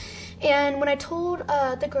over. And when I told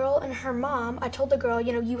the girl and her mom, I told the girl,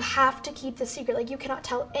 you know, you have to keep this secret, like you cannot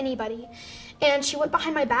tell anybody. And she went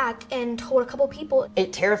behind my back and told a couple people.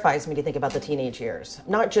 It terrifies me to think about the teenage years.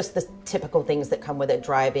 Not just the typical things that come with it,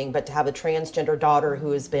 driving, but to have a transgender daughter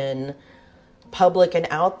who has been public and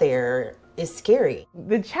out there is scary.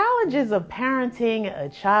 The challenges of parenting a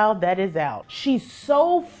child that is out. She's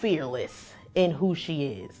so fearless in who she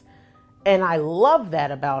is. And I love that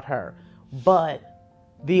about her. But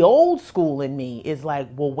the old school in me is like,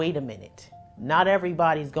 well, wait a minute. Not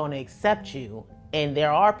everybody's going to accept you. And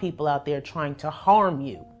there are people out there trying to harm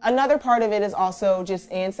you. Another part of it is also just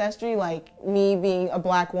ancestry, like me being a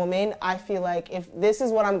black woman. I feel like if this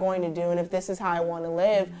is what I'm going to do and if this is how I want to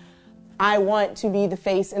live, I want to be the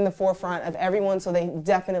face in the forefront of everyone so they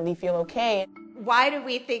definitely feel okay. Why do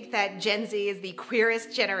we think that Gen Z is the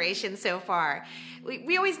queerest generation so far?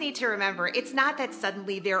 We always need to remember, it's not that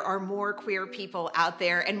suddenly there are more queer people out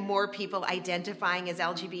there and more people identifying as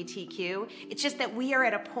LGBTQ. It's just that we are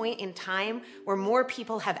at a point in time where more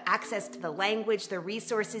people have access to the language, the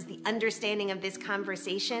resources, the understanding of this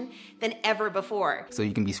conversation than ever before. So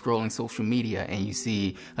you can be scrolling social media and you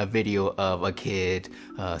see a video of a kid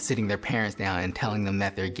sitting their parents down and telling them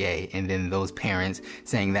that they're gay, and then those parents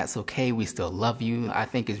saying that's okay, we still love you, I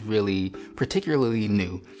think is really particularly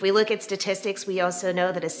new. If we look at statistics, we also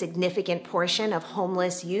know that a significant portion of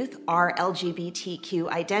homeless youth are LGBTQ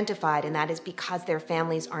identified, and that is because their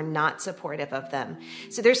families are not supportive of them.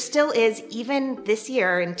 So there still is, even this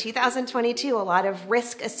year in 2022, a lot of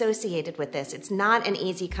risk associated with this. It's not an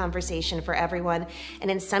easy conversation for everyone,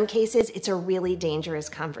 and in some cases, it's a really dangerous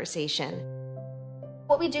conversation.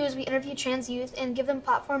 What we do is we interview trans youth and give them a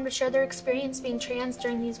platform to share their experience being trans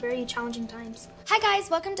during these very challenging times. Hi guys,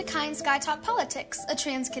 welcome to Kind Sky Talk Politics, a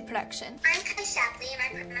trans kid production. I'm Kai Shapley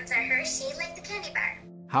and my pronouns are her, she, like the candy bar.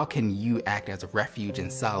 How can you act as a refuge and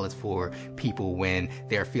solace for people when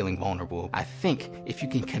they're feeling vulnerable? I think if you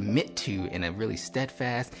can commit to, in a really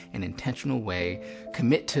steadfast and intentional way,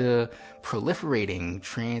 commit to proliferating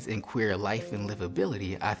trans and queer life and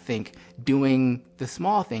livability, I think doing the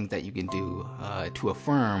small things that you can do to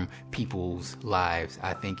affirm people's lives,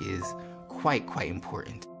 I think is quite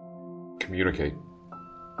important. Communicate,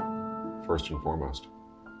 first and foremost.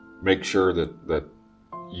 Make sure that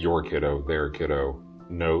your kiddo, their kiddo,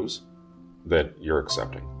 knows that you're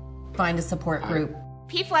accepting. Find a support group.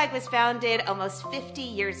 PFLAG was founded almost 50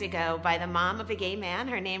 years ago by the mom of a gay man.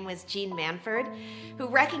 Her name was Jean Manford, who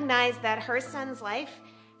recognized that her son's life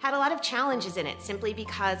had a lot of challenges in it simply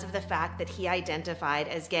because of the fact that he identified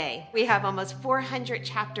as gay. We have almost 400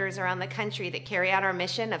 chapters around the country that carry out our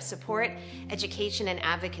mission of support, education, and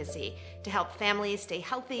advocacy to help families stay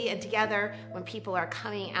healthy and together when people are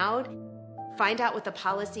coming out. Find out what the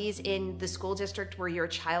policies in the school district where your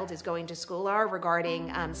child is going to school are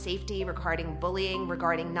regarding safety, regarding bullying,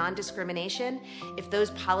 regarding non-discrimination. If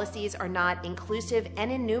those policies are not inclusive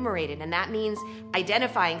and enumerated, and that means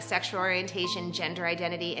identifying sexual orientation, gender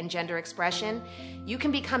identity, and gender expression, you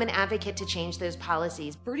can become an advocate to change those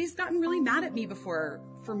policies. Birdie's gotten really mad at me before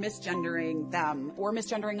for misgendering them or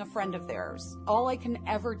misgendering a friend of theirs. All I can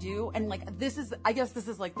ever do, and I guess this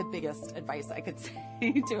is like the biggest advice I could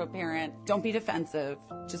say to a parent. Don't be defensive.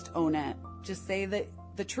 Just own it. Just say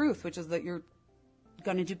the truth, which is that you're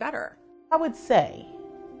going to do better. I would say,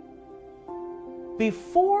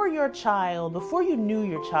 before you knew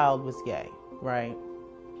your child was gay, right?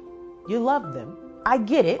 You loved them. I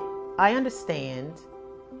get it. I understand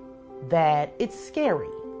that it's scary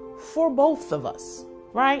for both of us,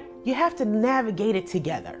 right? You have to navigate it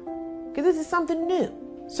together because this is something new.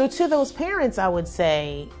 So to those parents, I would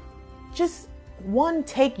say, just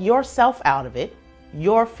take yourself out of it.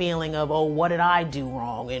 Your feeling of, oh, what did I do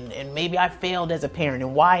wrong? And maybe I failed as a parent.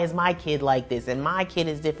 And why is my kid like this? And my kid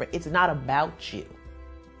is different. It's not about you.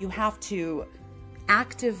 You have to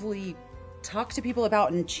actively talk to people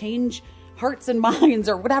about and change hearts and minds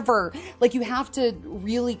or whatever. Like, you have to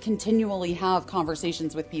really continually have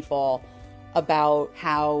conversations with people about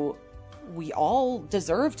how we all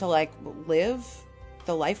deserve to live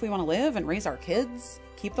the life we want to live and raise our kids,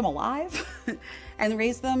 keep them alive, and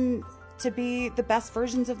raise them to be the best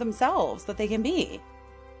versions of themselves that they can be.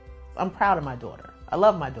 I'm proud of my daughter. I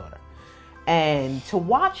love my daughter. And to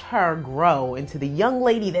watch her grow into the young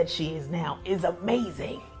lady that she is now is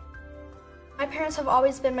amazing. My parents have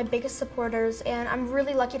always been my biggest supporters, and I'm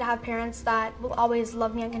really lucky to have parents that will always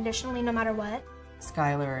love me unconditionally no matter what.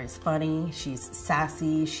 Skylar is funny, she's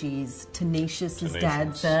sassy, she's tenacious, as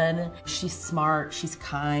Dad said. She's smart, she's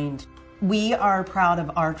kind. We are proud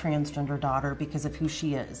of our transgender daughter because of who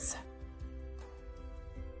she is.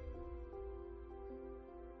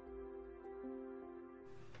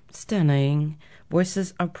 Stunning.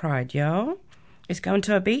 Voices of Pride, y'all. Let's go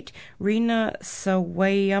into a beat. Rina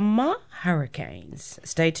Sawayama, Hurricanes.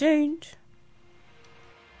 Stay tuned.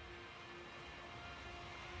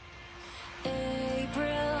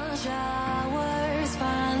 April showers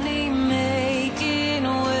finally making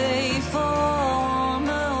way for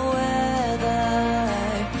warmer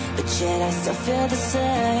weather, but yet I still feel the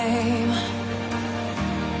same.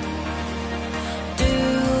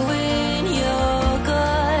 Doing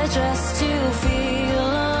yoga just to feel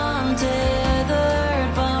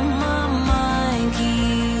untethered, but my mind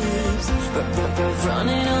keeps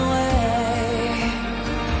running away,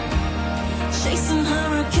 chasing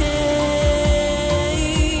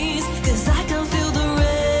hurricanes, 'cause I can feel the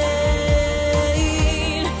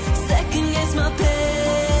rain, second guess my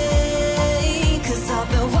pain, 'cause I've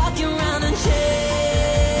been walking around in chains.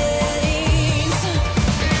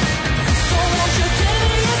 So won't you give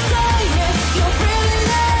me a sign if you're really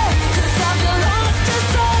there, 'cause I've been lost to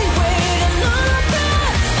say, waiting on a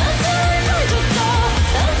path until we find your door,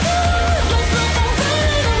 until there's something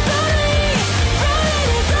running and running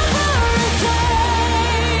into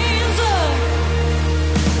hurricanes.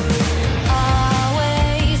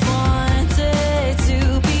 Always wanted to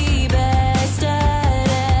be best at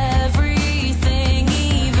everything,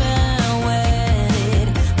 even when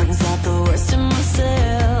it brings out the worst in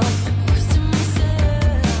myself.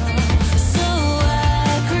 So I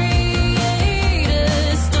create a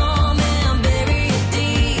storm and bury it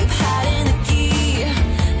deep, hiding the key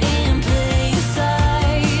in plain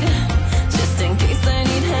sight, just in case I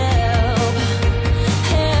need help,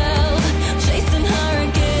 chasing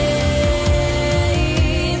hurricanes,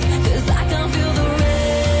 'cause I can feel the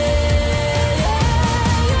rain.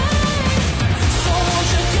 So won't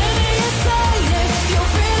you give me a sign if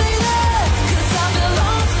you're really there, 'cause I've been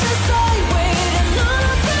lost to say, waiting on a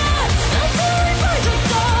path until we find your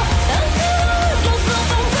door, until there's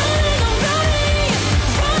something running and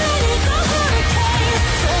running into hurricanes.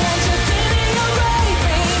 So won't you give me a ray,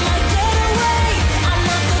 be my getaway. I'm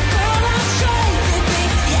not the girl I'm trying to be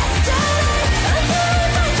yesterday, until we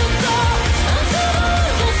find your door, until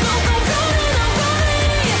there's something running and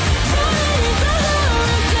running into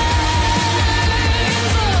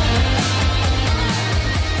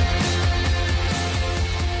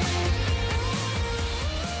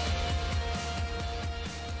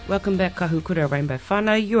Welcome back, Kahukura Rainbow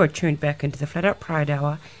Whānau. You are tuned back into the Flat Out Pride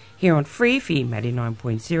Hour here on Free FM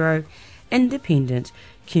 89.0 Independent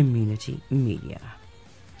Community Media.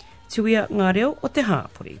 Tuia ngā reo o te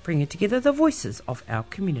hāpori, bringing together the voices of our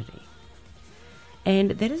community.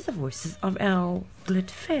 And that is the voices of our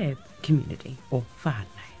Glit Fab community, or whānau.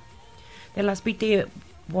 That last beat there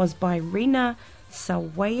was by Rina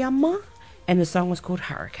Sawayama, and the song was called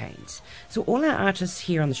Hurricanes. So all our artists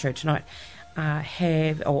here on the show tonight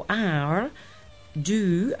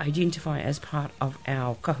do identify as part of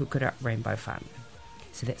our Kahukura Rainbow Whānau.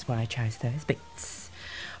 So that's why I chose those beats.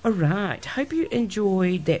 Alright, hope you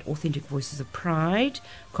enjoyed that Authentic Voices of Pride,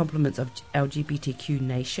 compliments of LGBTQ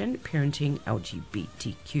Nation, parenting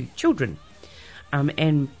LGBTQ children.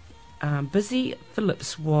 And Busy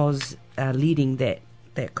Phillips was leading that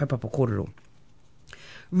kaupapa kōrero.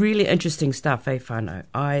 Really interesting stuff, whānau.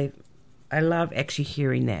 I love actually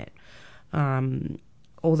hearing that.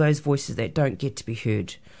 All those voices that don't get to be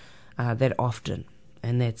heard that often,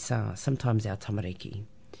 and that's sometimes our tamariki.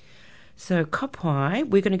 So kapai,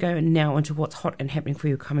 we're going to go now into what's hot and happening for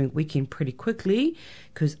your coming weekend pretty quickly,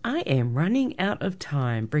 because I am running out of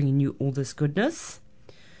time bringing you all this goodness.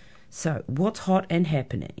 So what's hot and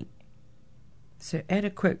happening? So at a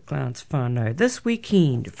quick glance, whānau, this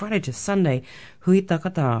weekend, Friday to Sunday, Hui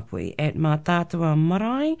Takatāpui at Mātātua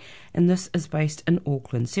Marae, and this is based in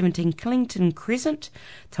Auckland, 17 Killington Crescent,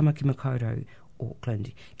 Tamaki Makaurau,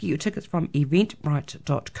 Auckland. Get your tickets from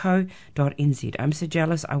eventbrite.co.nz. I'm so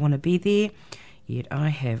jealous I want to be there, yet I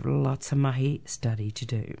have lots of mahi study to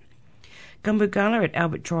do. Gumbo Gala at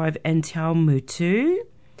Albert Drive in Te Awamutu.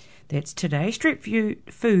 That's today. Street View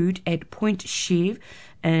Food at Point Chev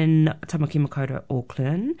in Tamaki Makaurau,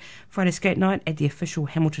 Auckland. Friday skate night at the official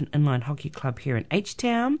Hamilton Inline Hockey Club here in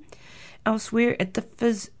H-Town. Elsewhere at the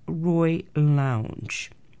Fitzroy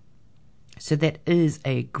Lounge. So that is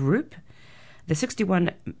a group. The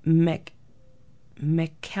 61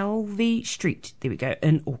 McKelvey Street, there we go,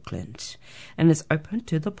 in Auckland. And it's open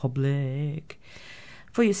to the public.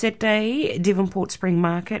 For your Saturday, Devonport Spring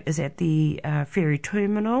Market is at the ferry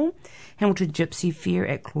terminal. Hamilton Gypsy Fair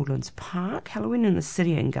at Claudelands Park. Halloween in the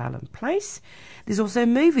City in Garland Place. There's also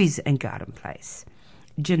movies in Garden Place.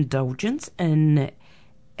 Gindulgence in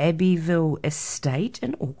Abbeyville Estate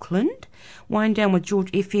in Auckland. Wind Down with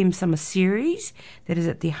George FM Summer Series. That is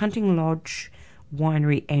at the Hunting Lodge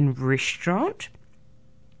Winery and Restaurant.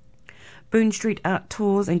 Boone Street Art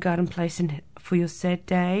Tours and Garden Place for your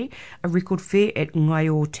Saturday. A record fair at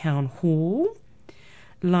Ngaio Town Hall.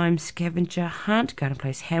 Lime Scavenger Hunt, Garden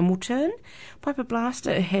Place Hamilton. Piper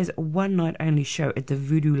Blaster has a one night only show at the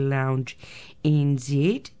Voodoo Lounge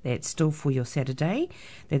NZ. That's still for your Saturday.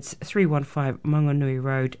 That's 315 Manganui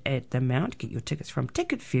Road at the Mount. Get your tickets from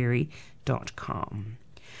ticketferry.com.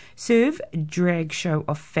 Serve Drag Show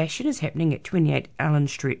of Fashion is happening at 28 Allen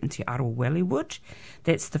Street in Te Aro Wellywood.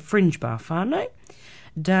 That's the Fringe Bar whānau.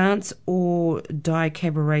 Dance or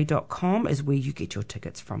diecabaret.com is where you get your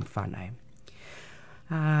tickets from whānau.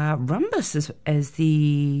 Rumbus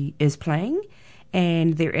is playing,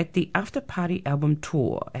 and they're at the After Party album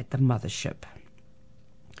tour at the Mothership.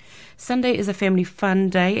 Sunday is a family fun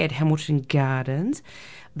day at Hamilton Gardens.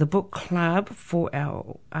 The book club for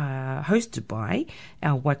our hosted by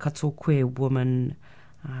our Waikato Queer Woman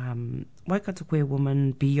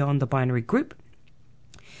Beyond the Binary group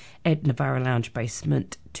at Navarra Lounge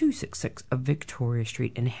Basement 266 of Victoria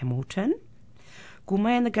Street in Hamilton.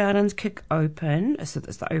 Gourmet in the Gardens kick open, so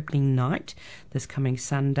that's the opening night this coming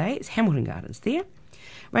Sunday. It's Hamilton Gardens there.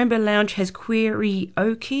 Rainbow Lounge has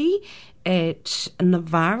karaoke at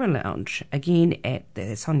Navarra Lounge, again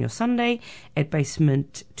that's on your Sunday at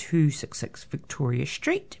Basement 266 Victoria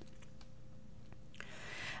Street.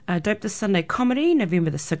 Dope This Sunday Comedy,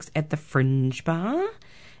 November the 6th at the Fringe Bar,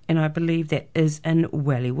 and I believe that is in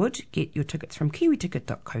Wellywood. Get your tickets from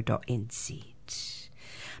kiwiticket.co.nz.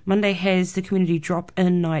 Monday has the community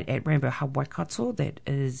drop-in night at Rainbow Hub Waikato. That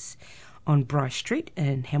is on Bryce Street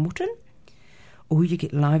in Hamilton. Or you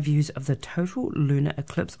get live views of the total lunar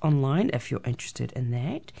eclipse online if you're interested in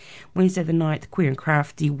that. Wednesday the 9th, Queer and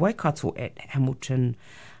Crafty Waikato at Hamilton,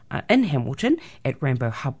 in Hamilton at Rainbow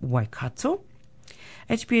Hub Waikato.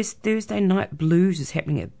 HBS Thursday Night Blues is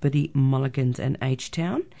happening at Biddy Mulligan's in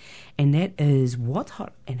H-Town, and that is what's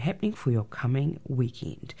hot and happening for your coming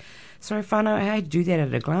weekend. Sorry, whānau, I had to do that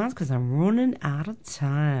at a glance because I'm running out of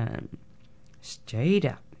time. Straight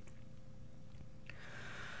up.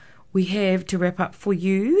 We have to wrap up for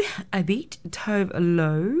you a beat, Tove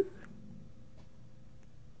Lo.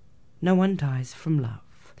 No one dies from love.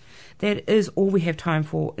 That is all we have time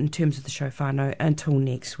for in terms of the show, whānau, until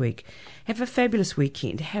next week. Have a fabulous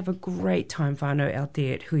weekend. Have a great time, whānau, out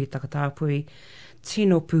there at Hui Takatapui.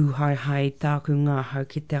 Tino pū hai hai, tāku ngā hau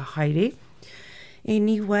ki te haere.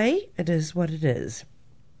 Anyway, it is what it is.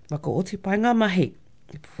 Waka o te pai ngā mahi,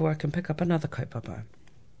 before I can pick up another kaupapa.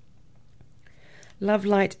 Love,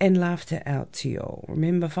 light and laughter out to you all.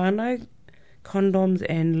 Remember, whānau, condoms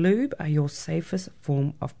and lube are your safest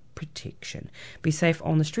form of protection. Be safe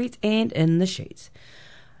on the streets and in the sheets.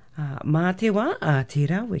 Mā te wā a te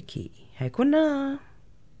rawiki. Hei kona.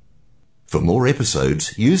 For more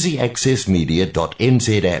episodes, use the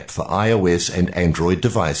accessmedia.nz app for iOS and Android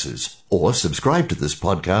devices, or subscribe to this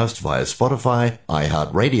podcast via Spotify,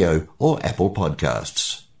 iHeartRadio, or Apple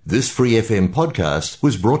Podcasts. This Free FM podcast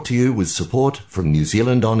was brought to you with support from New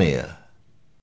Zealand On Air.